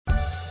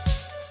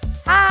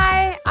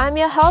I'm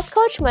your health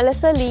coach,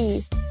 Melissa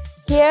Lee.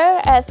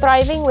 Here at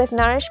Thriving with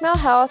Nourishment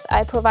Health,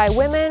 I provide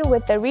women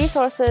with the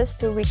resources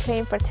to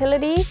reclaim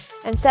fertility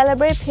and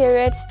celebrate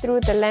periods through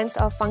the lens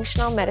of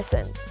functional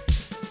medicine.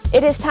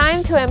 It is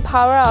time to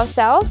empower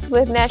ourselves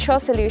with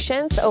natural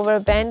solutions over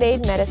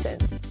band-aid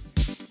medicines.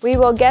 We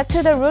will get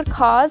to the root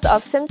cause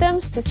of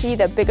symptoms to see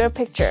the bigger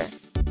picture.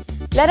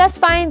 Let us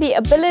find the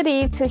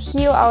ability to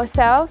heal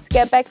ourselves,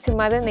 get back to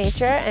Mother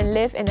Nature, and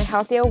live in a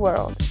healthier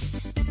world.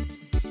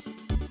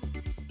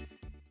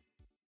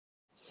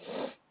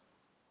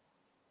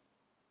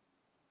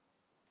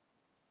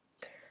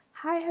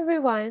 Hi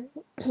everyone,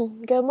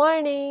 good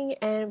morning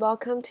and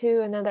welcome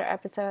to another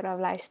episode of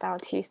Lifestyle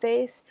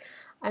Tuesdays.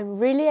 I'm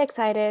really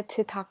excited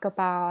to talk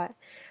about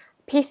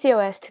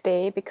PCOS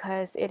today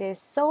because it is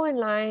so in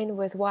line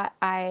with what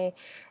I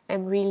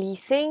am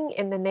releasing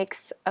in the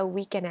next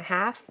week and a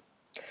half.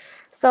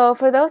 So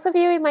for those of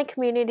you in my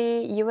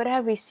community, you would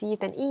have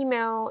received an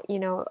email,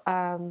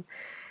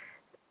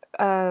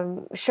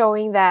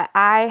 showing that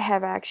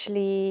I'm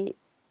actually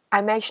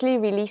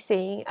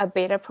releasing a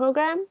beta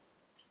program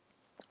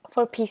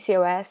for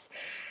PCOS.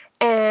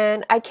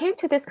 And I came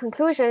to this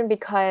conclusion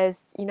because,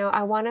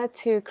 I wanted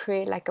to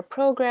create like a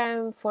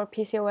program for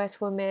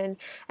PCOS women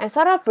and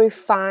sort of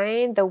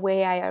refine the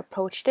way I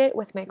approached it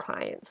with my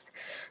clients.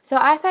 So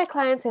I've had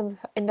clients in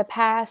the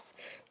past,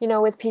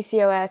 with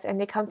PCOS, and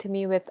they come to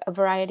me with a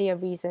variety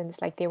of reasons,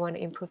 like they want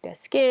to improve their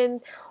skin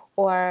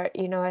or,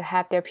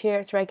 have their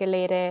periods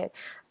regulated,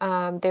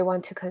 they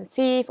want to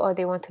conceive or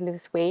they want to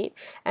lose weight.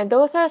 And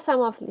those are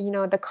some of,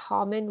 the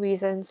common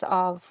reasons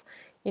of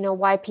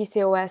why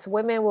PCOS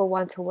women will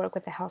want to work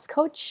with a health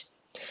coach.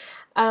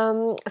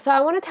 So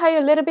I want to tell you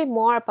a little bit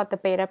more about the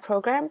beta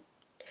program.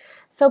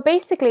 So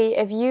basically,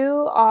 if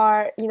you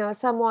are,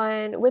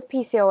 someone with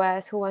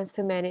PCOS who wants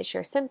to manage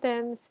your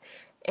symptoms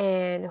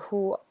and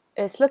who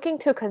is looking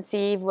to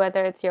conceive,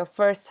 whether it's your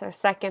first or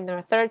second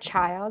or third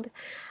child,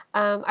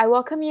 I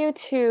welcome you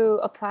to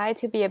apply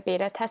to be a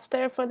beta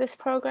tester for this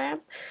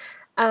program.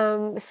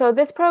 So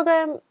this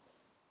program,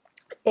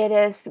 it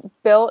is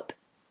built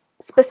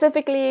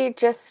specifically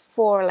just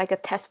for like a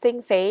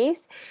testing phase,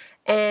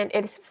 and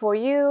it's for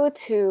you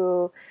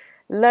to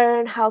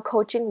learn how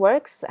coaching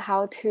works,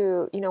 how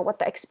to, what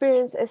the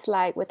experience is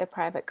like with a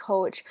private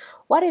coach,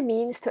 what it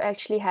means to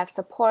actually have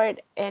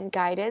support and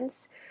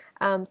guidance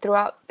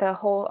throughout the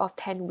whole of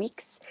 10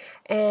 weeks,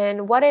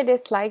 and what it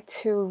is like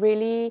to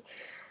really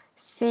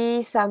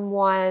see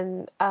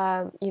someone,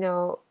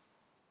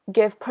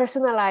 give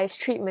personalized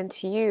treatment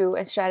to you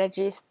and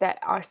strategies that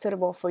are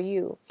suitable for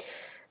you.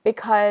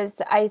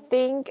 Because I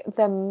think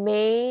the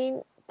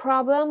main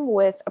problem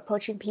with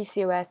approaching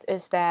PCOS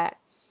is that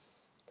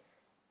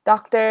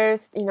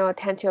doctors,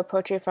 tend to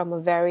approach it from a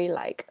very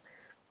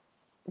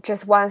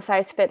just one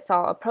size fits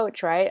all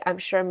approach, right? I'm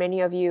sure many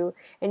of you,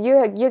 and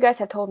you guys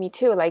have told me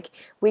too, like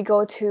we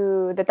go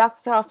to the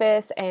doctor's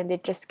office and they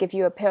just give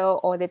you a pill,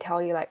 or they tell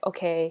you like,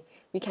 okay,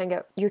 you can't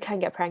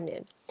get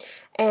pregnant.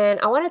 And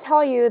I want to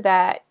tell you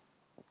that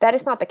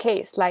is not the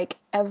case. Like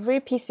every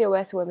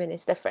PCOS woman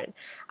is different.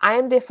 I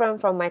am different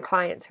from my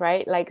clients,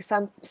 right? Like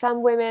some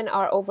women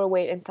are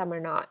overweight and some are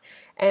not.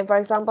 And for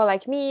example,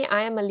 like me,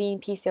 I am a lean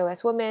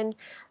PCOS woman,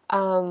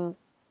 and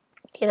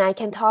I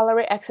can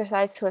tolerate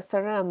exercise to a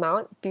certain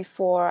amount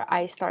before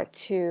I start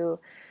to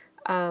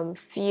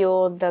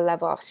feel the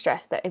level of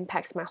stress that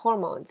impacts my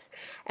hormones.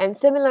 And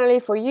similarly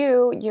for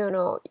you,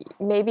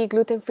 maybe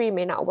gluten-free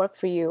may not work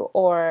for you,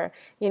 or,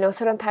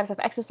 certain types of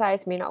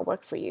exercise may not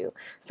work for you.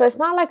 So it's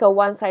not like a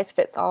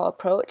one-size-fits-all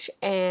approach.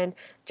 And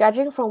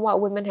judging from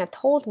what women have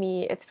told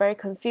me, it's very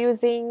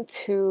confusing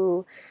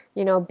to,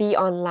 be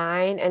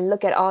online and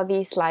look at all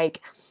these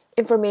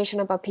information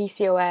about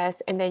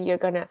PCOS, and then you're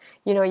gonna,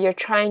 you're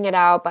trying it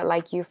out, but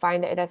like you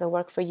find that it doesn't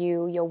work for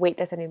you, your weight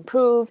doesn't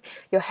improve,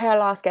 your hair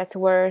loss gets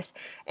worse,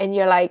 and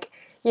you're like,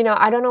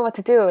 I don't know what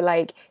to do.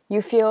 Like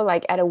you feel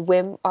like at a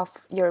whim of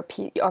your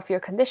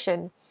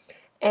condition.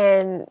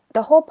 And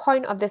the whole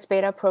point of this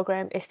beta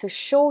program is to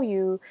show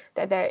you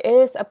that there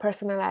is a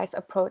personalized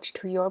approach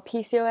to your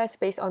PCOS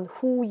based on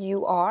who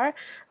you are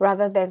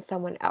rather than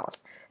someone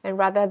else, and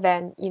rather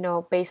than,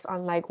 based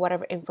on like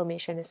whatever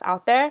information is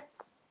out there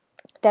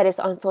that is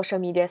on social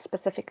media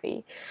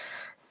specifically.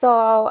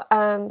 So,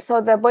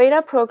 so the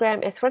beta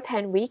program is for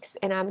 10 weeks,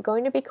 and I'm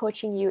going to be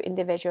coaching you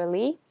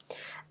individually.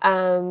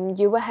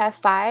 You will have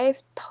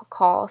 5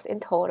 calls in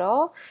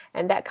total,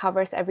 and that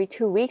covers every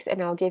 2 weeks,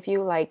 and I'll give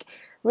you like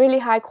really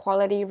high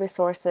quality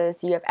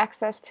resources. You have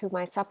access to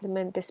my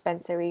supplement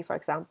dispensary, for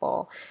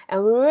example,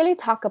 and we really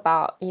talk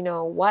about,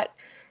 what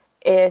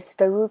is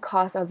the root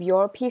cause of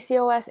your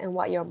PCOS and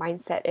what your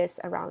mindset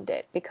is around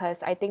it,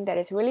 because I think that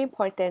is really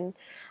important,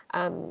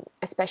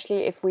 especially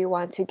if we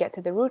want to get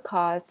to the root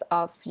cause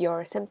of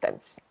your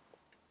symptoms.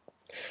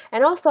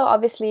 And also,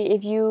 obviously,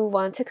 if you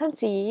want to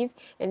conceive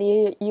and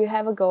you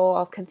have a goal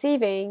of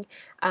conceiving,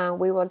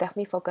 we will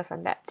definitely focus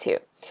on that too.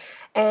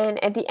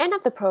 And at the end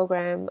of the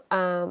program,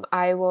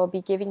 I will be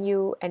giving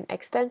you an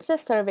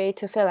extensive survey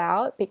to fill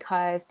out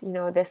because,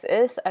 this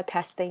is a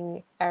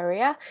testing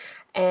area.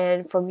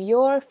 And from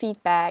your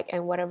feedback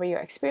and whatever your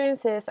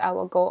experience is, I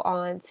will go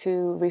on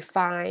to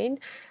refine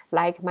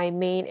like my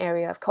main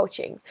area of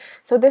coaching.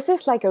 So this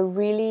is like a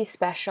really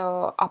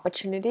special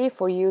opportunity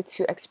for you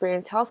to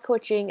experience health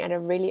coaching at a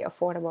really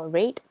affordable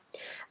rate.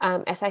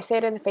 As I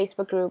said in the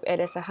Facebook group,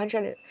 it's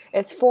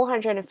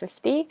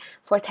 $450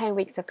 for 10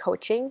 weeks of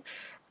coaching.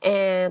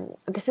 And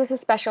this is a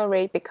special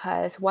rate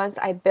because once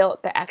I build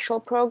the actual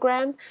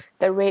program,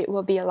 the rate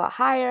will be a lot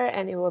higher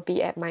and it will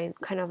be at my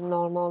kind of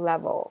normal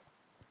level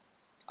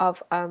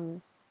of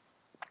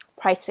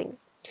pricing.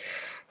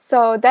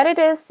 So that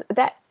is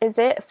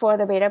it for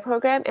the beta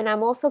program, and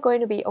I'm also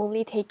going to be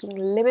only taking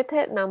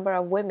limited number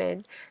of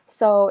women.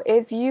 So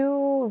if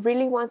you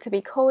really want to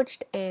be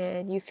coached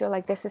and you feel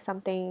like this is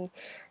something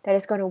that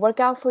is going to work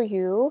out for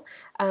you,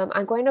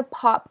 I'm going to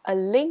pop a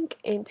link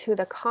into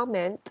the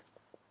comment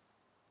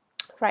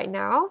right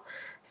now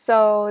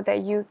so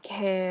that you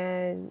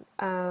can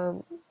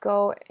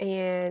go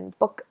and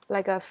book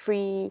like a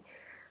free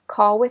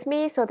call with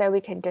me so that we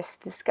can just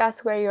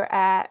discuss where you're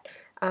at.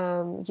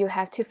 You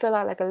have to fill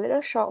out like a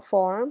little short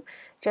form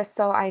just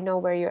so I know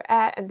where you're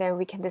at, and then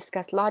we can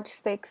discuss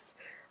logistics,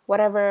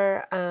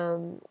 whatever.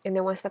 And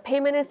then once the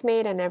payment is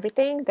made and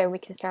everything, then we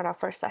can start our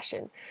first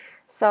session.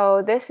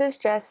 So this is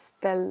just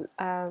the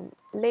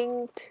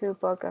link to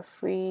book a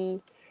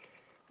free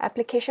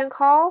application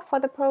call for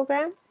the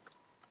program,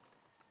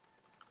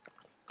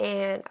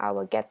 and I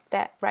will get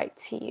that right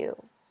to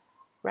you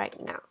right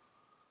now.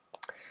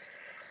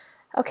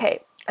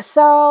 Okay,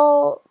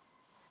 so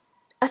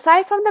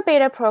aside from the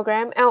beta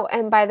program, oh,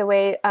 and by the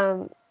way,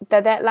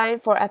 the deadline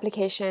for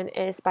application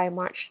is by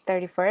March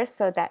 31st,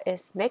 so that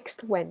is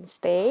next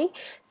Wednesday.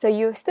 So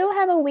you still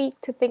have a week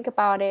to think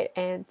about it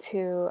and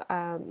to,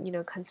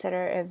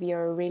 consider if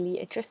you're really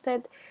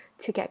interested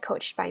to get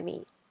coached by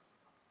me.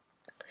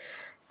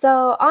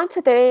 So on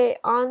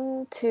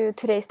to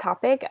today's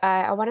topic,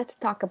 I wanted to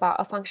talk about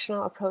a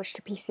functional approach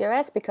to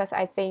PCOS because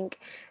I think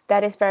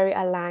that is very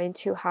aligned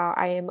to how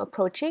I am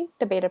approaching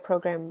the beta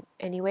program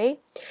anyway.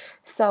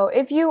 So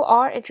if you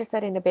are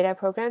interested in the beta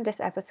program, this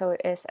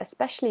episode is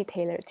especially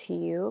tailored to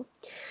you.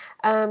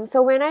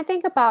 So when I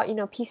think about,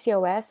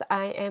 PCOS,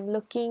 I am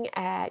looking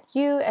at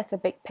you as a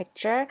big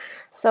picture.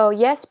 So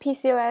yes,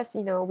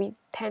 PCOS, we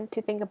tend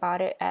to think about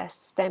it as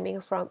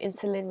stemming from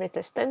insulin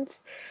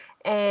resistance.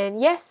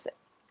 And yes,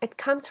 it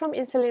comes from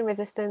insulin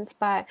resistance,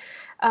 but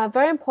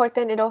very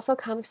important, it also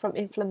comes from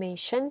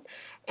inflammation.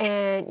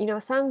 And,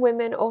 some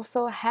women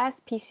also has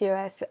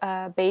PCOS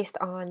based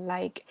on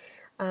like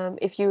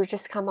if you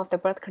just come off the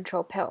birth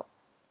control pill.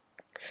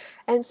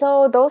 And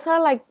so those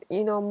are like,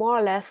 more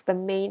or less the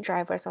main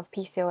drivers of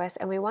PCOS,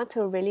 and we want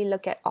to really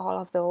look at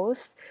all of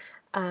those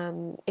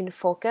in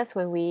focus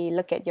when we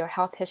look at your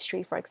health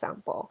history, for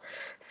example.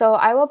 So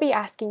I will be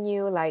asking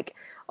you like,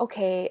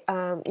 okay,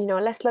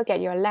 let's look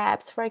at your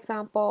labs, for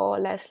example.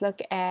 Let's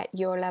look at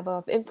your level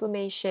of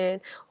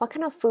inflammation. What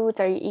kind of foods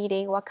are you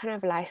eating? What kind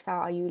of lifestyle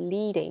are you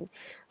leading,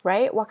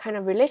 right? What kind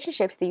of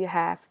relationships do you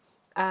have?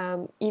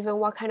 Even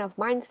what kind of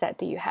mindset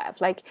do you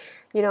have? Like,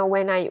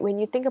 when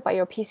you think about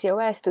your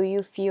PCOS, do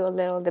you feel a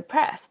little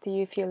depressed? Do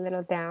you feel a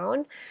little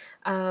down?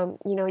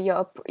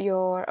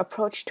 Your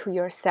approach to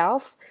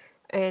yourself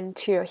and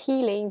to your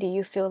healing, do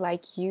you feel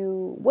like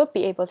you would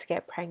be able to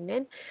get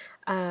pregnant?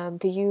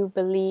 Do you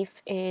believe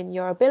in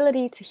your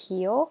ability to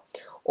heal?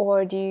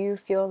 Or do you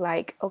feel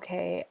like,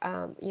 okay,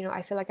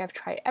 I feel like I've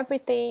tried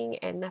everything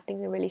and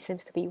nothing really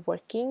seems to be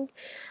working?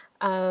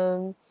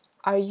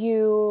 Are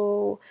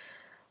you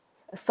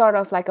sort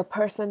of like a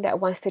person that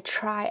wants to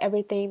try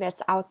everything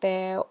that's out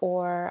there,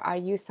 or are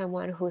you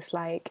someone who's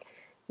like,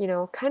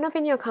 kind of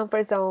in your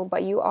comfort zone,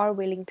 but you are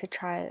willing to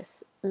try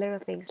little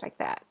things like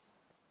that?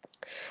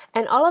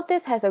 And all of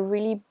this has a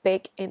really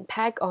big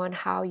impact on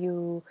how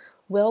you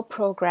will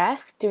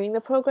progress during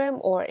the program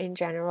or in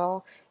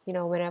general,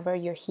 whenever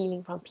you're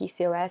healing from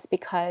PCOS,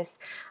 because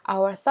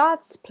our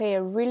thoughts play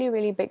a really,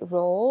 really big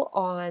role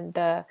on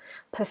the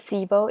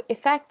placebo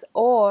effect,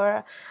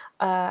 or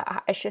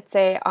I should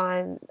say,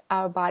 on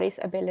our body's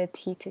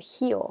ability to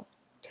heal.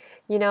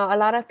 A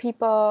lot of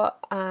people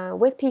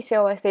with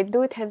PCOS, they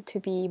do tend to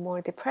be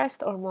more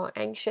depressed or more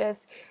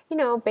anxious,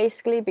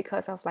 basically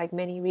because of like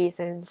many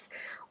reasons.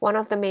 One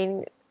of the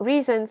main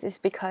reasons is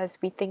because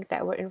we think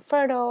that we're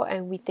infertile,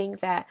 and we think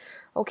that,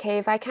 okay,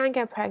 if I can't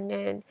get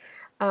pregnant,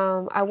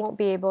 I won't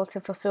be able to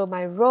fulfill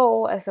my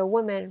role as a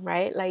woman,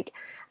 right? Like,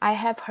 I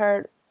have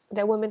heard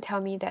that women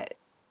tell me that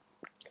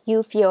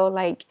you feel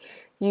like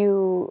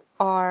you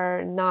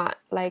are not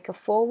like a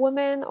full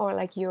woman, or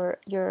like you're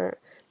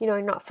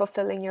not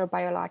fulfilling your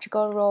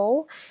biological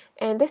role.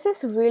 And this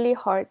is really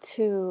hard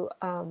to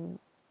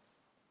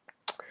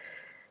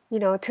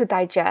to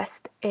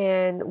digest.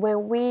 And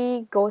when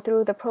we go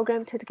through the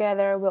program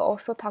together, we'll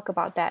also talk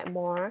about that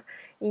more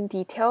in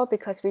detail,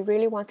 because we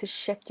really want to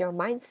shift your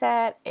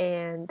mindset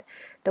and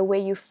the way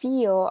you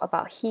feel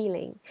about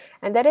healing.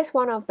 And that is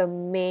one of the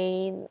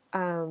main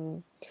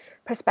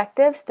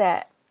perspectives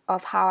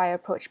of how I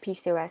approach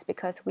PCOS,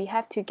 because we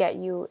have to get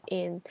you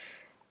in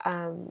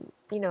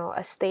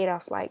a state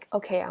of like,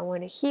 okay, I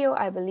want to heal.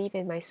 I believe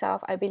in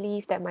myself. I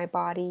believe that my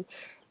body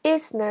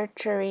is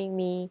nurturing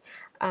me,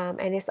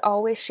 and it's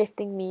always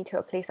shifting me to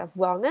a place of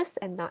wellness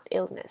and not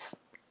illness.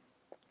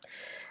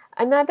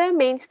 Another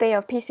mainstay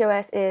of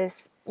PCOS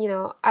is,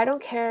 I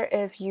don't care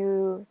if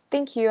you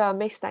think you are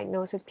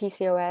misdiagnosed with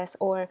PCOS,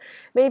 or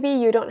maybe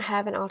you don't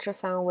have an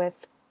ultrasound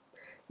with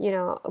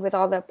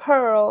all the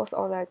pearls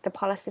or like the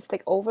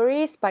polycystic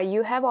ovaries, but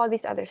you have all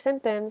these other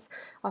symptoms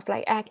of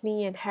like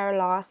acne and hair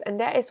loss, and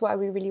that is what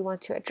we really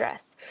want to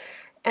address.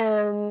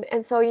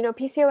 And so,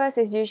 PCOS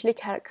is usually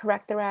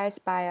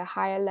characterized by a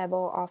higher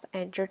level of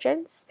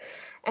androgens.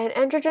 And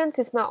androgens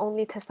is not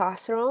only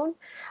testosterone.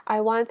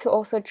 I want to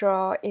also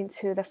draw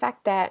into the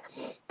fact that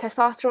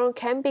testosterone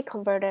can be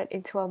converted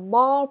into a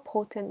more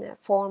potent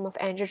form of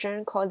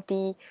androgen called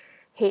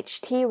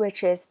DHT,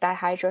 which is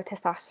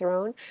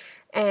dihydrotestosterone.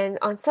 And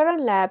on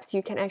certain labs,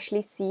 you can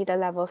actually see the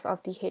levels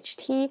of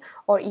DHT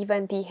or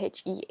even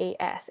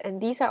DHEAS.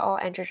 And these are all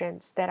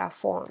androgens that are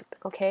formed,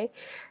 okay?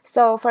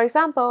 So for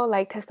example,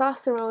 like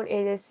testosterone,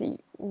 it is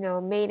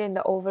made in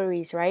the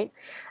ovaries, right?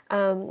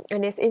 And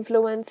it's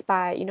influenced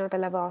by the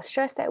level of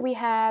stress that we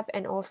have,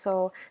 and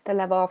also the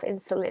level of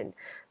insulin.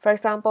 For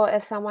example,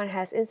 if someone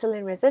has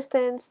insulin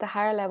resistance, the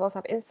higher levels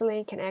of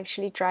insulin can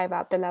actually drive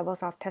up the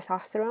levels of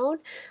testosterone,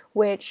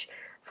 which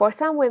for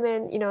some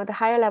women, the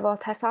higher level of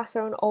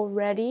testosterone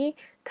already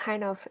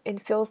kind of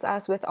infills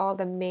us with all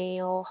the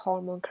male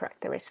hormone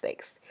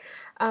characteristics.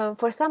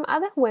 For some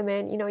other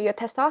women, your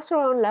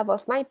testosterone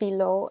levels might be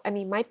low,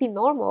 might be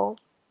normal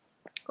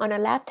on a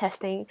lab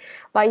testing,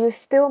 but you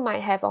still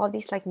might have all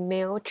these like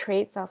male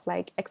traits of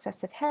like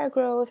excessive hair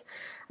growth,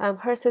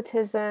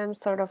 hirsutism,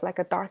 sort of like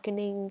a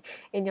darkening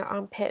in your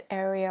armpit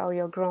area or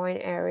your groin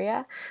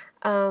area.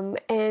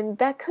 And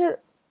that could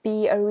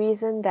be a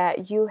reason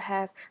that you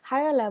have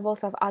higher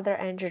levels of other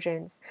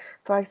androgens.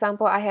 For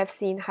example, I have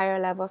seen higher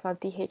levels of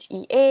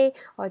DHEA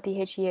or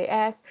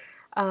DHEAS,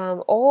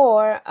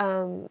 or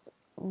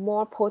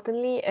more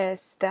potently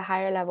is the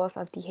higher levels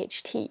of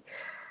DHT.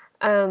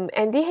 And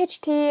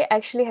DHT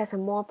actually has a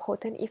more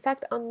potent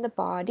effect on the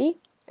body.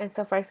 And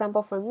so, for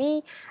example, for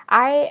me,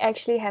 I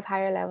actually have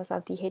higher levels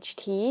of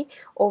DHT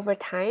over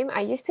time.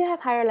 I used to have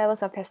higher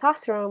levels of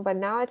testosterone, but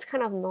now it's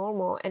kind of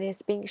normal and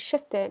it's being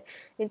shifted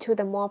into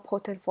the more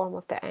potent form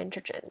of the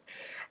androgen.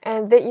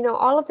 And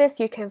all of this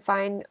you can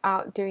find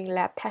out during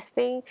lab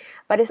testing,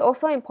 but it's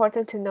also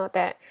important to note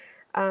that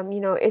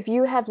if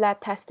you have lab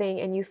testing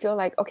and you feel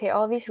like, okay,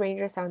 all these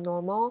ranges are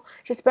normal,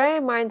 just bear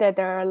in mind that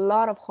there are a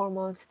lot of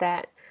hormones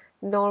that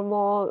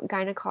normal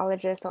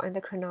gynecologists or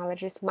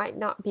endocrinologists might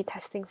not be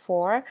testing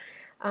for.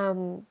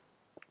 And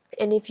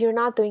if you're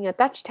not doing a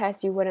Dutch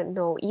test, you wouldn't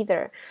know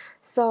either.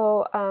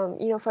 So,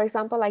 for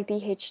example, like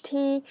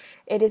DHT,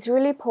 it is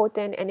really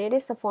potent and it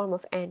is a form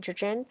of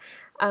androgen.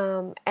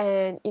 And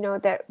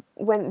that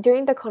when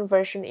during the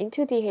conversion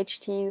into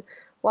DHT,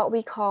 what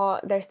we call,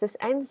 there's this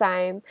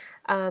enzyme,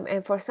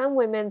 and for some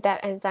women,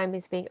 that enzyme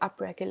is being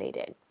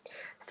upregulated.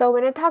 So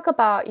when I talk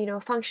about,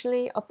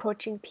 functionally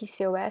approaching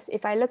PCOS,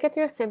 if I look at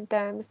your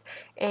symptoms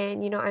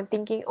and, I'm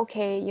thinking,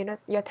 okay,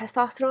 your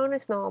testosterone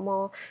is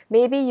normal,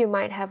 maybe you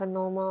might have a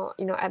normal,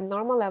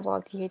 abnormal level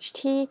of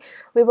DHT,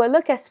 we will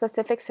look at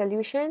specific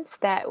solutions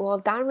that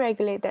will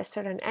downregulate that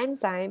certain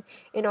enzyme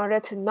in order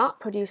to not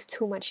produce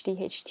too much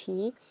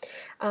DHT.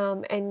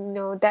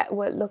 And, that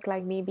would look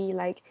like maybe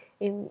like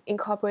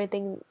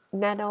incorporating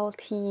nettle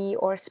tea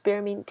or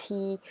spearmint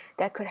tea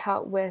that could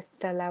help with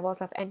the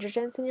levels of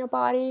androgens in your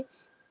body.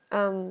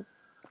 And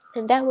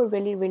that will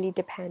really, really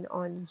depend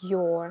on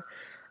your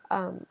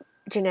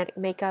genetic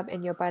makeup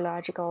and your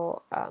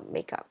biological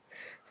makeup.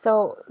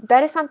 So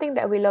that is something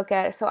that we look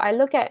at. So I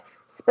look at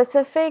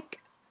specific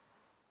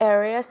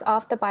areas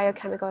of the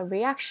biochemical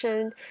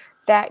reaction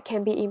that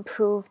can be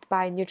improved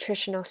by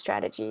nutritional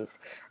strategies.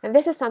 And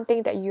this is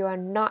something that you are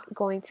not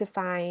going to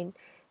find,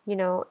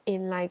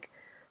 in like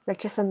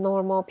just a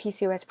normal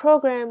PCOS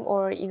program,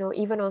 or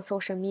even on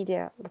social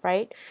media,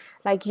 right?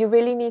 Like you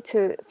really need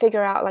to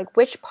figure out like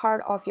which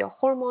part of your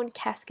hormone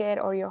cascade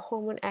or your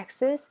hormone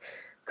axis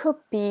could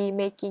be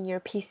making your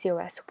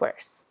PCOS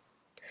worse.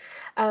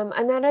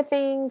 Another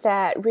thing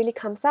that really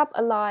comes up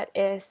a lot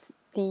is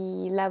the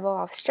level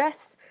of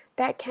stress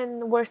that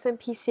can worsen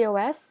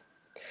PCOS.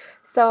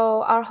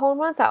 So our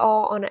hormones are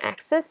all on an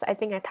axis. I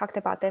think I talked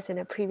about this in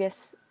a previous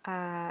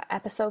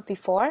episode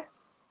before.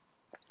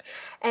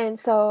 And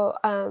so,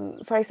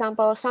 for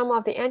example, some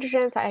of the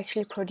androgens are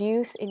actually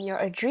produced in your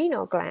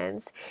adrenal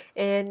glands,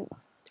 and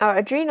our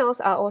adrenals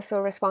are also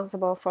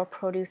responsible for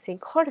producing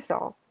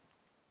cortisol.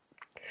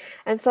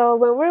 And so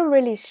when we're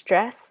really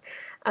stressed,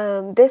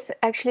 this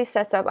actually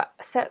sets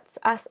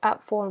us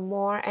up for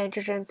more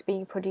androgens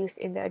being produced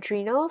in the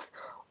adrenals,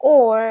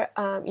 Or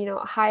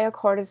higher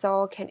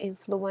cortisol can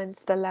influence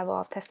the level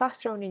of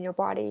testosterone in your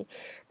body,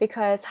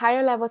 because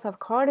higher levels of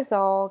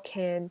cortisol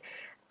can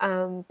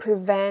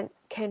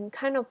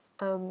kind of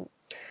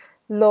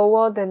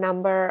lower the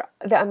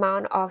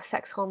amount of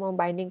sex hormone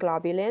binding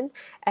globulin,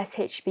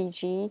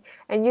 SHBG,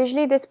 and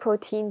usually this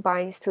protein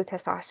binds to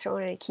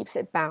testosterone and it keeps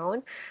it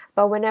bound.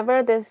 But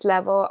whenever this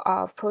level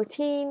of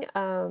protein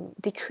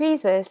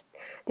decreases,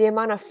 the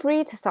amount of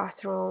free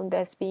testosterone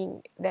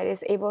that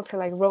is able to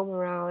like roam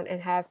around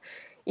and have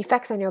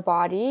effects on your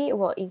body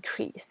will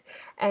increase.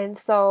 And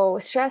so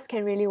stress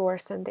can really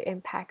worsen the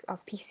impact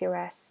of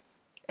PCOS.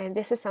 And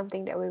this is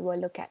something that we will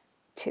look at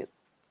too.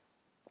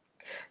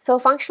 So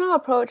functional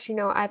approach,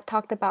 I've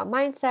talked about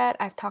mindset,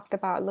 I've talked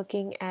about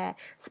looking at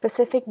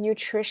specific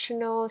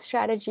nutritional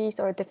strategies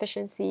or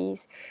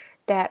deficiencies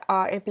that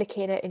are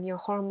implicated in your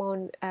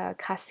hormone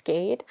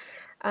cascade.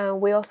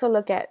 We also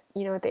look at,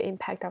 the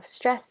impact of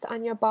stress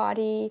on your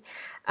body.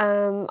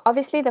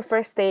 Obviously, the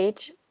first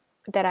stage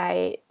that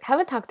I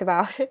haven't talked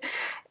about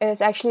is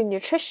actually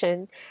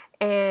nutrition.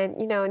 And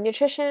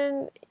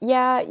nutrition,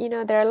 yeah,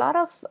 there are a lot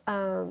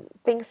of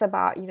things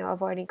about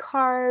avoiding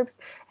carbs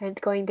and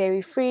going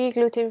dairy free,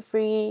 gluten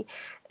free.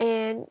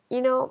 And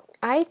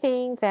I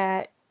think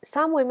that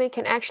some women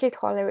can actually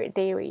tolerate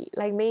dairy.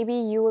 Like maybe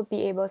you would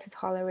be able to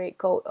tolerate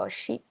goat or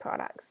sheep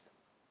products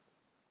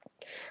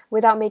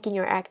without making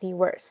your acne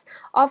worse.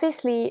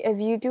 Obviously, if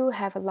you do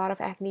have a lot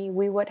of acne,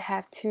 we would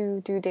have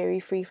to do dairy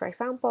free, for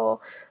example,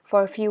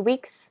 for a few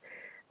weeks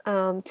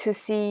to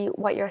see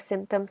what your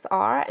symptoms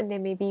are, and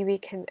then maybe we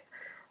can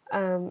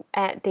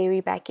add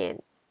dairy back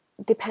in,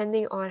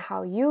 depending on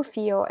how you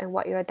feel and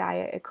what your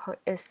diet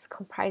is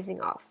comprising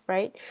of,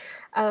 right?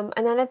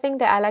 Another thing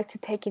that I like to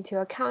take into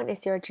account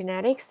is your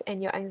genetics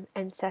and your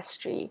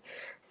ancestry.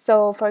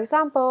 So, for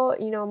example,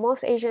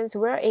 most Asians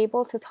were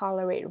able to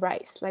tolerate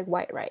rice, like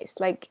white rice,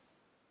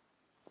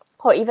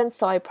 or even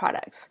soy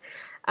products.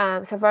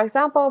 So for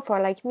example, for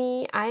like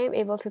me, I am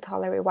able to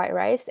tolerate white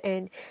rice,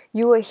 and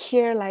you will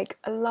hear like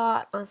a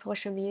lot on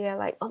social media,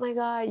 like, oh my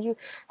God, you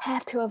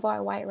have to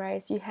avoid white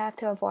rice. You have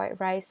to avoid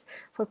rice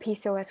for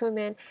PCOS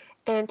women.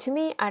 And to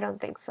me, I don't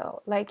think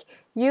so. Like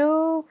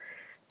you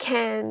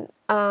can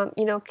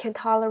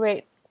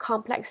tolerate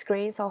complex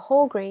grains or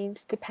whole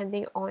grains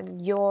depending on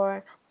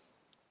your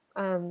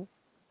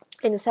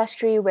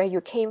ancestry, where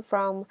you came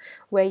from,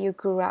 where you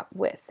grew up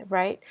with,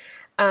 right?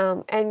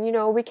 And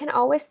we can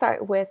always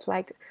start with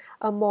like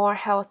a more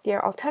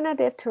healthier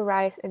alternative to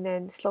rice and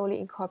then slowly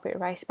incorporate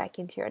rice back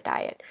into your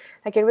diet.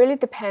 Like it really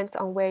depends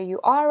on where you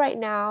are right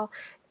now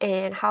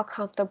and how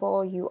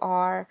comfortable you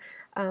are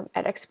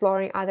at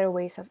exploring other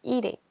ways of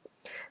eating.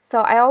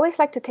 So I always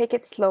like to take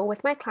it slow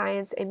with my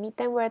clients and meet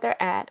them where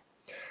they're at.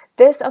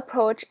 This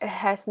approach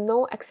has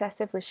no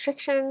excessive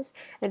restrictions.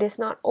 It is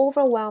not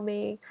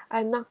overwhelming.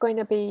 I'm not going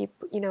to be,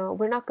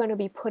 we're not going to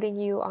be putting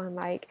you on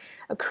like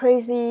a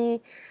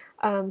crazy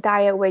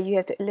diet where you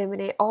have to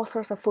eliminate all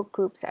sorts of food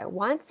groups at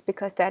once,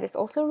 because that is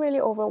also really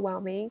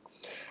overwhelming.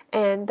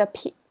 And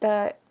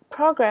the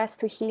progress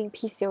to healing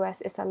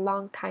PCOS is a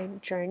long time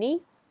journey.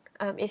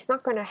 It's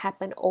not going to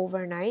happen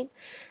overnight.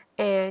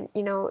 And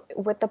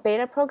with the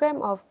beta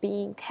program of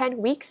being 10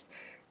 weeks,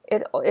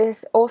 it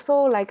is also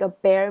like a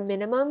bare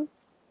minimum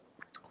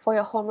for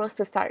your hormones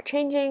to start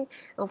changing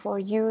and for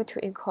you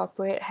to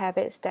incorporate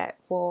habits that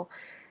will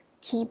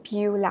keep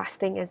you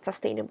lasting and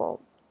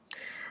sustainable.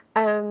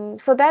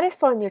 So that is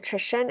for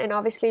nutrition, and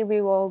obviously we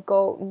will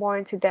go more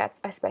into depth,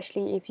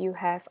 especially if you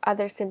have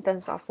other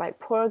symptoms of like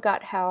poor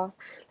gut health,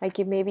 like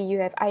maybe you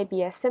have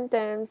IBS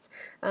symptoms,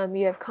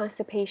 you have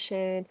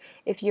constipation.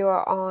 If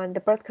you're on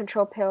the birth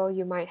control pill,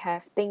 you might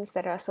have things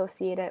that are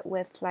associated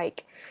with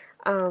like,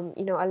 a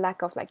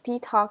lack of like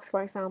detox,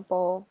 for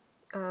example,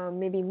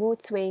 maybe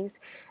mood swings,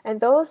 and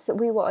those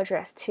we will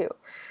address too.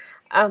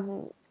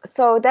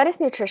 So that is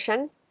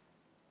nutrition.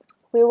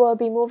 We will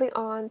be moving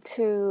on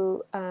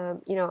to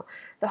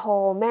the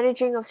whole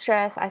managing of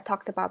stress I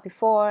talked about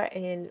before,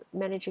 and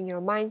managing your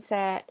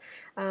mindset,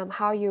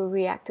 how you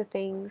react to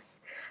things,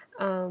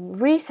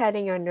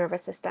 resetting your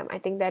nervous system. I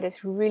think that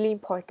is really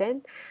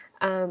important.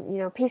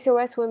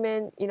 PCOS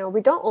women,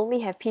 we don't only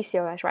have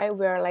PCOS, right?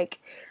 We're like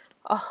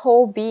a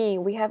whole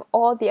being. We have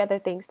all the other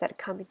things that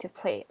come into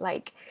play,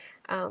 like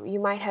you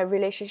might have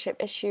relationship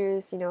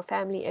issues,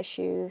 family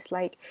issues,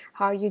 like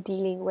how are you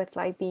dealing with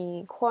like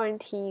being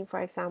quarantined, for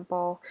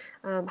example.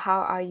 How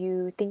are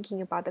you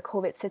thinking about the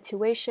COVID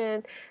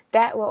situation?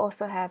 That will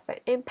also have an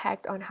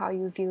impact on how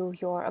you view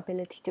your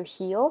ability to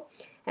heal.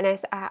 And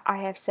as I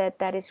have said,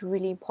 that is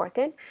really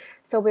important.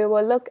 So we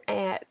will look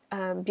at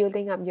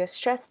building up your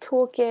stress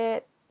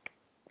toolkit.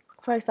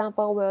 For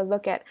example, we'll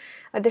look at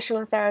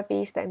additional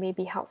therapies that may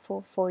be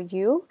helpful for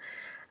you.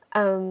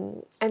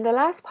 And the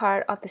last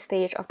part of the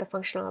stage of the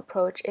functional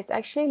approach is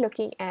actually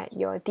looking at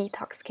your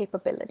detox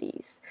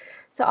capabilities.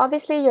 So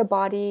obviously your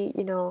body,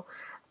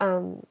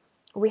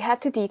 we have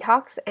to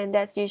detox, and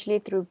that's usually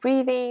through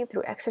breathing,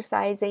 through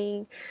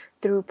exercising,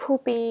 through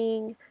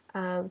pooping,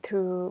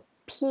 through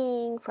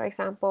peeing, for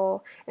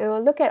example. And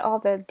we'll look at all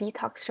the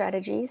detox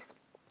strategies.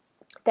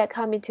 that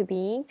come into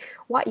being,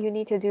 what you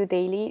need to do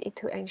daily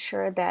to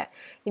ensure that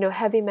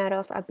heavy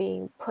metals are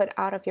being put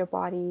out of your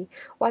body.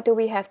 What do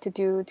we have to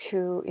do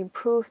to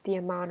improve the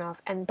amount of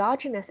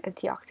endogenous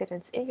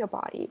antioxidants in your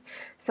body?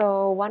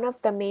 So one of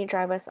the main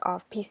drivers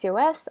of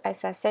PCOS,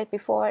 as I said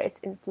before, is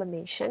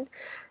inflammation.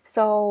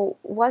 So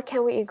what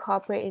can we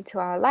incorporate into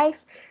our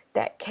life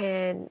that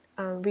can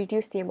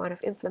reduce the amount of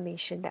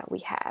inflammation that we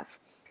have?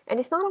 And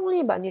it's not only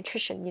about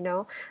nutrition,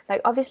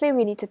 like obviously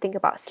we need to think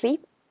about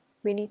sleep.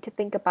 We need to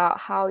think about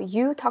how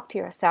you talk to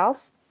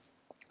yourself.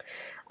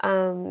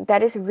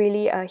 That is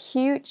really a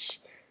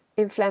huge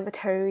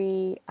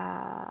inflammatory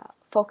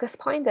focus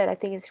point that I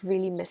think is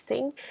really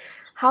missing.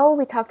 How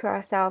we talk to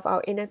ourselves,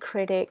 our inner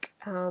critic,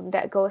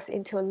 that goes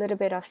into a little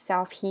bit of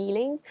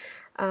self-healing.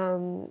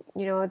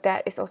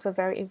 That is also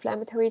very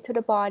inflammatory to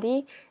the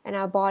body, and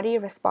our body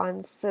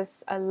responds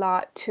a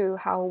lot to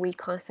how we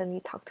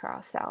constantly talk to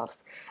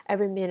ourselves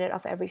every minute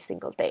of every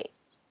single day.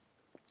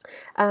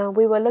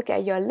 We will look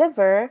at your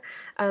liver.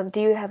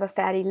 Do you have a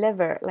fatty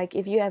liver? Like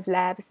if you have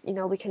labs,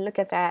 we can look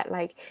at that.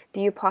 Like,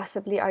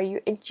 are you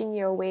inching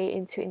your way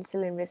into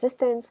insulin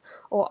resistance,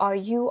 or are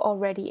you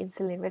already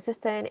insulin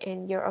resistant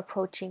and you're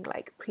approaching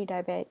like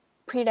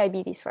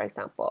prediabetes, for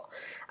example?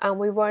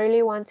 We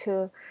really want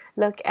to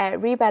look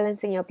at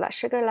rebalancing your blood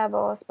sugar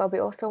levels, but we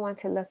also want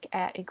to look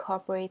at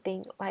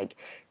incorporating like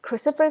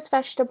cruciferous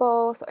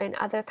vegetables and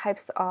other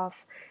types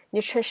of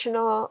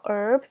nutritional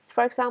herbs,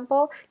 for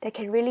example, that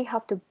can really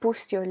help to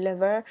boost your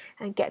liver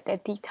and get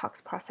that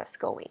detox process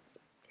going.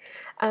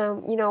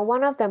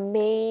 One of the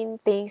main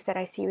things that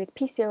I see with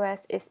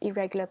PCOS is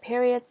irregular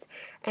periods,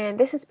 and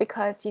this is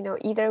because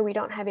either we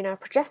don't have enough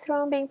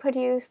progesterone being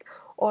produced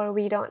or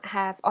we don't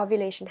have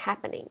ovulation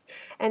happening.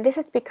 And this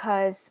is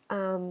because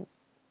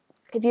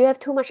if you have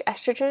too much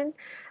estrogen,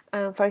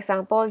 for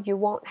example, you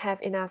won't have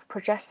enough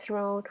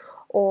progesterone,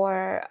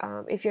 or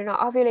if you're not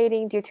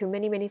ovulating due to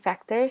many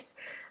factors,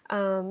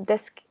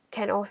 this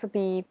can also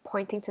be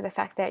pointing to the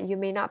fact that you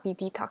may not be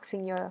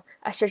detoxing your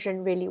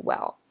estrogen really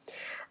well.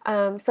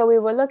 So we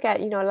will look at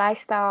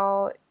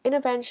lifestyle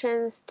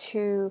interventions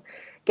to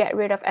get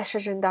rid of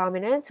estrogen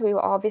dominance. We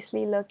will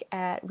obviously look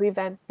at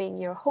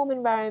revamping your home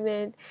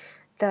environment,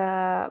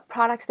 the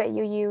products that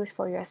you use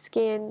for your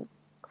skin.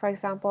 For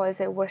example, is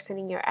it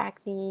worsening your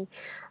acne?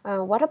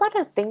 What about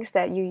the things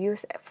that you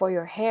use for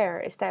your hair?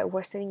 Is that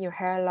worsening your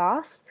hair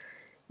loss?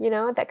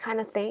 That kind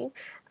of thing.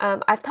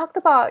 I've talked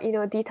about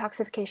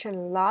detoxification a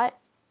lot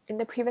in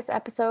the previous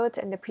episodes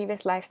and the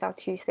previous Lifestyle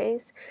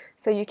Tuesdays,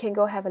 so you can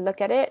go have a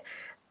look at it.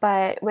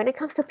 But when it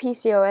comes to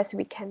PCOS,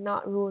 we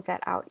cannot rule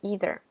that out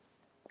either.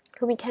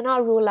 We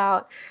cannot rule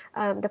out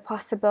the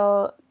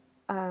possible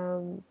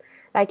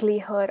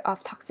likelihood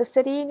of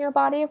toxicity in your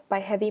body by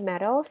heavy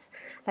metals.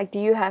 Like, do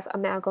you have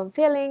amalgam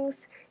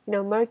fillings?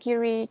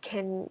 Mercury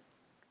can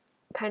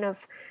kind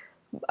of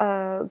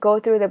go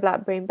through the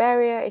blood-brain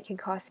barrier. It can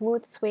cause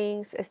mood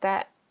swings. Is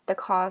that the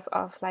cause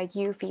of like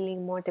you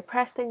feeling more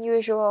depressed than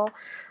usual?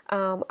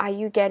 Are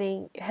you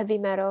getting heavy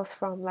metals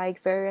from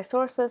like various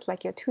sources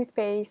like your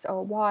toothpaste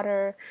or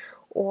water,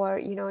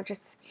 or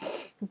just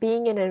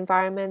being in an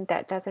environment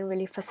that doesn't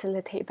really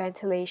facilitate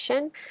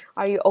ventilation?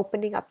 Are you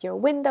opening up your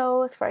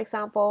windows, for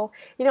example?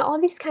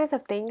 All these kinds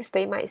of things,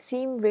 they might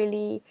seem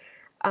really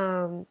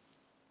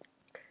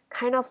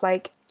kind of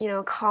like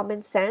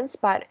common sense,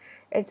 but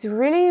it's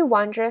really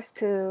wondrous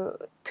to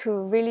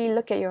really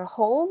look at your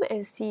home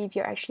and see if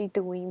you're actually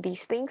doing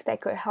these things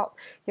that could help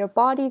your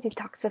body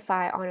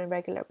detoxify on a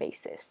regular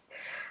basis.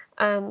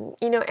 And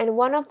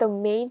one of the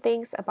main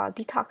things about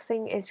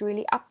detoxing is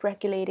really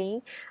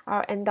upregulating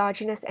our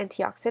endogenous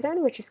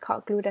antioxidant, which is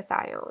called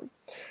glutathione.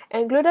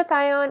 And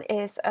glutathione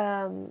is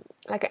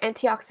like an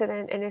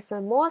antioxidant, and it's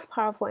the most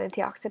powerful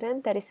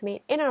antioxidant that is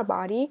made in our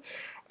body.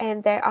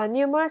 And there are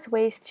numerous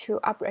ways to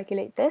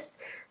upregulate this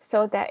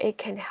so that it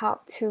can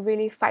help to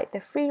really fight the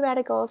free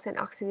radicals and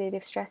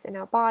oxidative stress in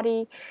our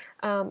body,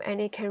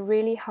 and it can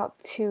really help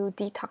to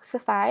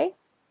detoxify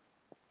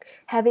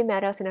heavy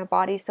metals in our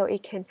body, so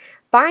it can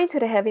bind to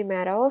the heavy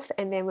metals,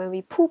 and then when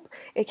we poop,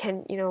 it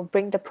can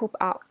bring the poop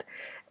out.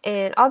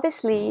 And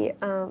obviously,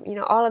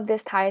 all of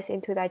this ties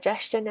into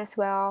digestion as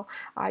well.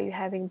 Are you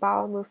having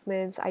bowel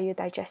movements? Are you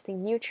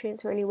digesting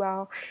nutrients really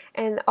well?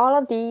 And all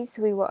of these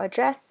we will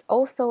address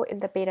also in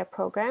the beta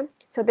program.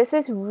 So this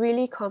is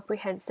really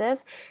comprehensive.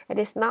 It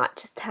is not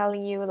just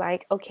telling you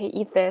like, okay,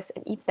 eat this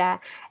and eat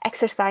that,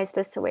 exercise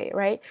this way,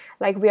 right?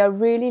 Like, we are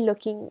really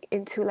looking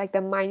into like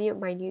the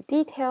minute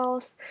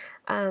details,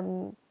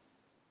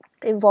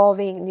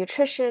 involving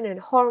nutrition and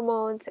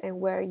hormones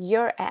and where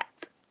you're at.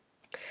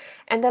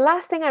 And the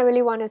last thing I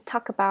really want to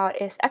talk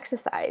about is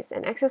exercise.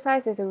 And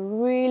exercise is a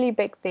really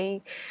big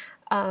thing,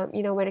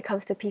 when it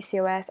comes to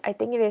PCOS. I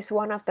think it is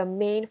one of the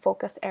main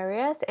focus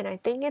areas, and I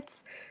think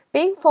it's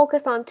being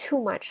focused on too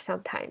much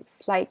sometimes.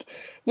 Like,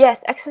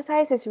 yes,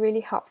 exercise is really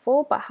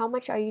helpful, but how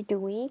much are you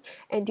doing?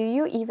 And do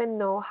you even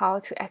know how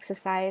to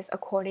exercise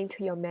according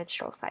to your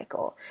menstrual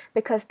cycle?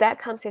 Because that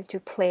comes into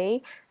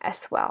play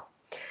as well.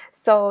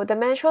 So the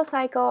menstrual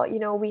cycle,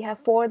 we have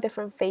 4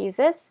 different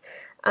phases,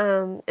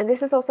 and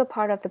this is also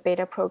part of the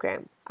beta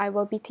program. I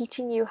will be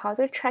teaching you how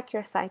to track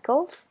your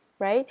cycles,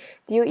 right?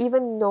 Do you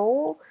even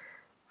know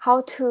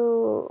how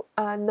to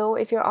know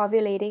if you're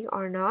ovulating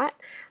or not?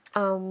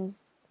 And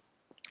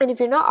if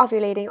you're not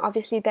ovulating,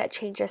 obviously that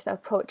changes the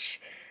approach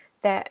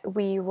that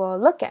we will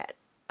look at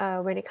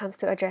when it comes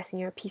to addressing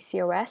your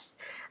PCOS.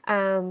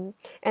 And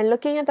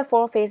looking at the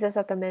 4 phases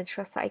of the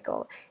menstrual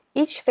cycle,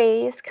 each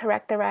phase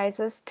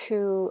characterizes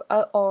to,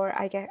 or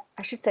I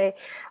should say,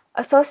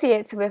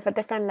 associates with a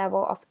different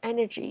level of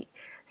energy.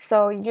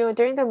 So,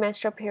 during the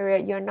menstrual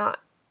period,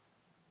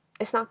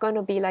 it's not going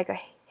to be like a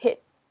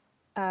hit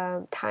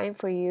time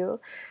for you.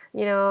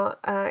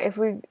 If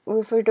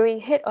we're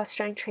doing HIIT or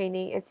strength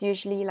training, it's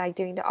usually like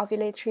during the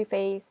ovulatory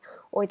phase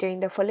or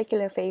during the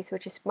follicular phase,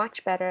 which is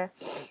much better,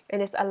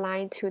 and it's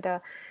aligned to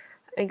the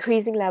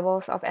increasing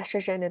levels of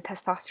estrogen and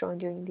testosterone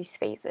during these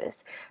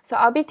phases. So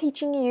I'll be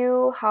teaching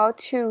you how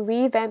to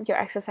revamp your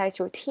exercise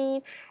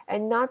routine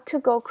and not to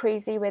go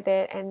crazy with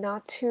it and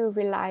not to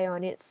rely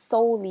on it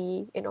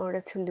solely in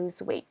order to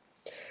lose weight.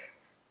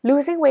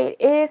 Losing weight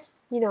is,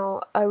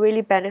 a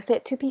really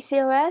benefit to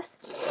PCOS,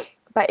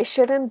 but it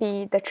shouldn't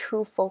be the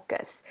true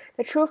focus.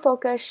 The true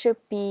focus should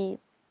be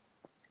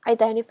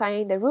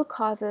identifying the root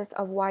causes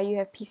of why you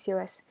have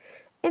PCOS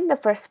in the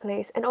first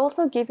place, and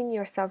also giving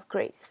yourself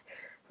grace,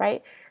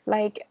 right?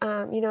 Like,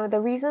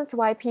 the reasons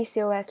why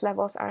PCOS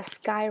levels are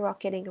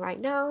skyrocketing right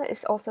now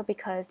is also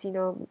because,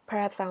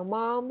 perhaps our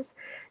moms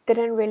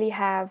didn't really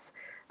have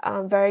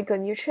very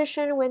good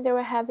nutrition when they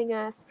were having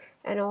us,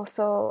 and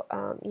also,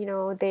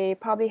 they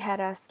probably had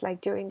us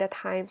like during the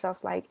times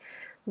of like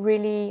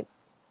really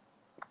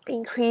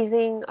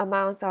increasing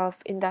amounts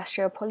of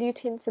industrial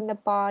pollutants in the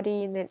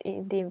body and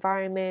in the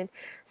environment.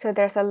 So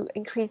there's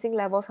increasing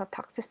levels of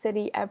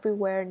toxicity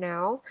everywhere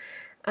now.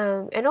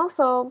 And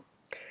also,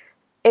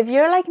 if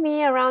you're like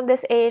me around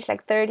this age,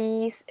 like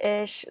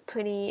 30s-ish,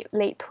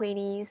 late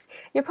 20s,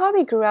 you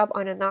probably grew up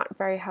on a not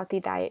very healthy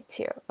diet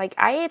too. Like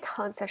I ate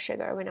tons of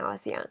sugar when I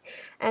was young.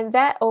 And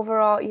that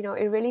overall,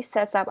 it really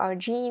sets up our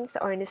genes,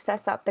 or it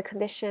sets up the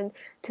condition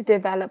to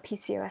develop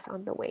PCOS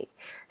on the way.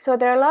 So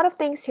there are a lot of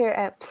things here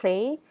at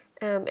play.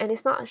 And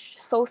it's not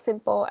so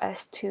simple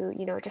as to,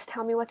 just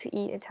tell me what to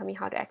eat and tell me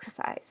how to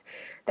exercise.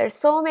 There's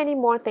so many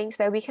more things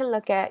that we can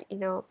look at,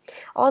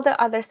 all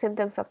the other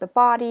symptoms of the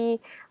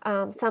body.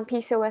 Some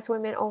PCOS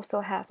women also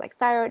have like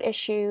thyroid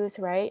issues,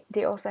 right?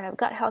 They also have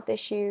gut health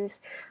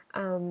issues.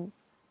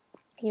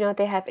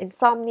 They have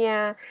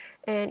insomnia,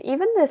 and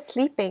even the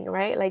sleeping,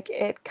 right? Like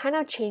it kind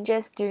of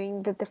changes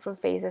during the different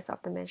phases of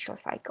the menstrual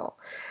cycle.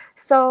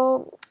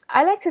 So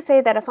I like to say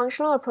that a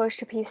functional approach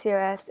to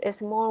PCOS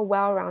is more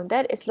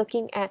well-rounded. It's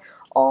looking at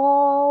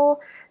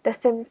all the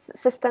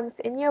systems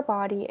in your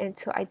body and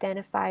to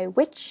identify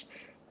which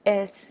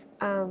is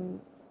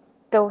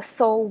the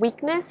sole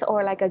weakness,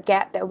 or like a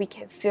gap that we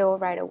can fill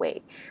right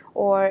away,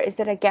 or is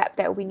it a gap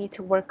that we need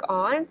to work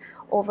on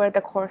over the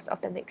course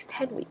of the next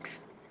 10 weeks.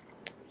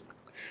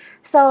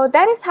 So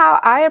that is how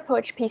I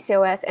approach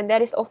PCOS, and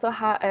that is also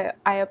how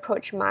I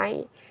approach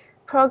my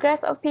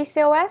progress of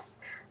PCOS.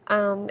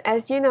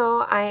 As you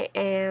know, I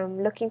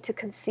am looking to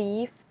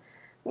conceive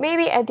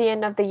maybe at the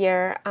end of the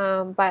year,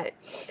 but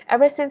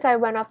ever since I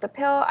went off the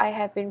pill, I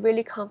have been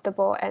really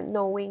comfortable at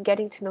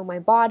getting to know my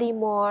body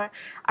more.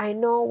 I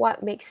know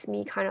what makes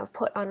me kind of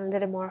put on a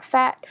little more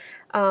fat.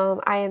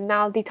 I am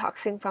now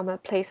detoxing from a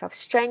place of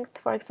strength,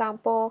 for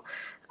example.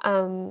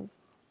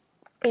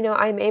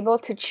 I'm able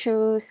to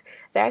choose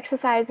the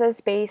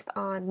exercises based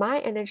on my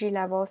energy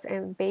levels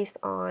and based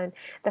on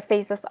the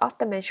phases of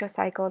the menstrual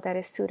cycle that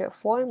is suited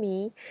for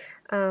me.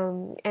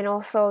 And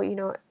also,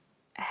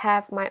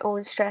 have my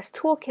own stress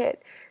toolkit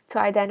to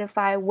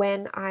identify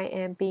when I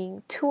am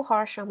being too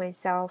harsh on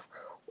myself,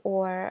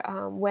 or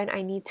when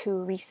I need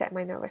to reset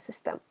my nervous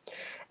system.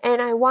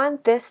 And I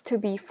want this to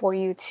be for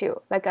you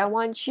too. Like I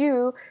want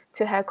you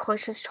to have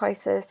conscious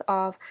choices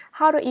of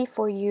how to eat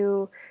for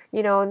you,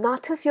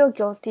 not to feel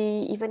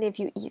guilty even if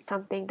you eat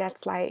something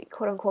that's like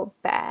quote unquote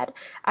bad.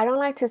 I don't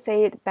like to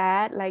say it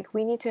bad. Like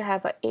we need to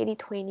have an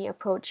 80-20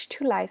 approach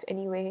to life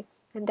anyway,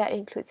 and that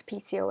includes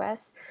PCOS.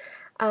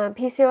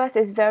 PCOS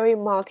is very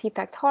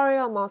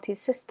multifactorial,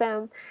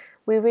 multi-system.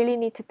 We really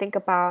need to think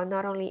about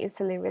not only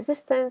insulin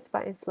resistance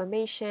but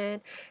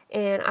inflammation,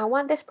 and I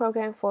want this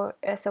program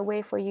as a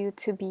way for you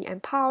to be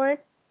empowered.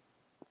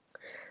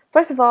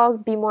 First of all,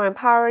 be more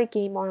empowered,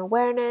 gain more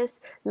awareness,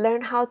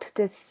 learn how to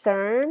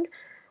discern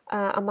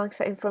amongst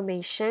the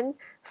information,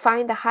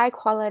 find the high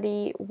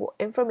quality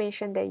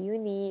information that you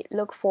need,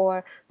 look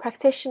for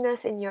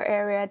practitioners in your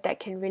area that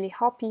can really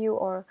help you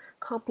or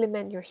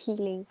complement your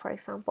healing, for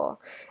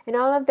example. And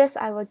all of this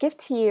I will give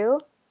to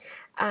you,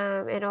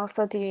 and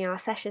also during our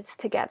sessions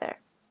together.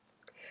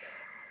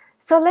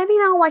 So let me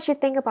know what you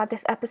think about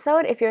this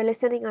episode. If you're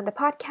listening on the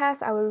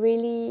podcast, I would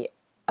really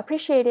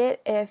appreciate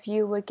it if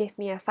you would give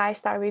me a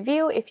 5-star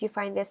review if you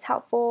find this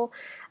helpful.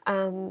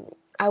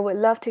 I would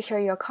love to hear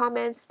your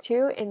comments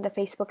too in the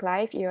Facebook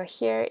Live. You're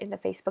here in the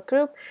Facebook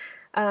group.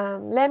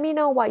 Let me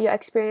know what your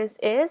experience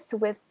is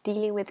with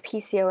dealing with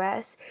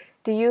PCOS.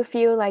 Do you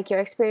feel like your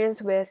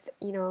experience with,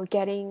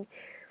 getting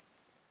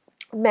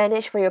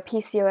manage for your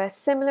PCOS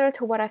similar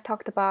to what I've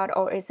talked about,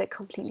 or is it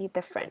completely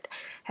different?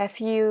 Have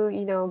you,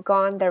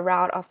 gone the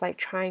route of like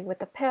trying with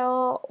the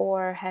pill,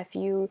 or have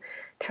you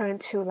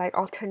turned to like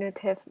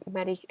alternative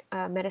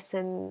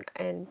medicine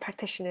and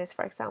practitioners,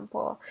 for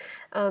example?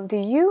 Do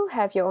you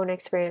have your own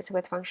experience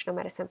with functional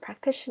medicine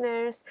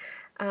practitioners?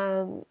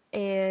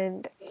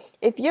 And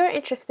if you're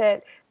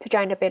interested to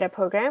join the beta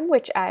program,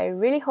 which I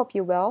really hope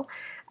you will,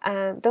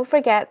 don't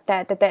forget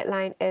that the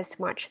deadline is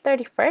March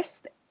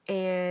 31st,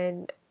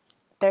 and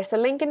there's a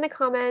link in the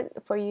comment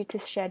for you to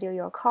schedule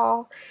your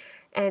call.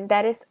 And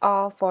that is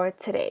all for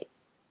today.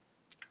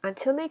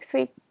 Until next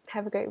week,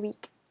 have a great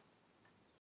week.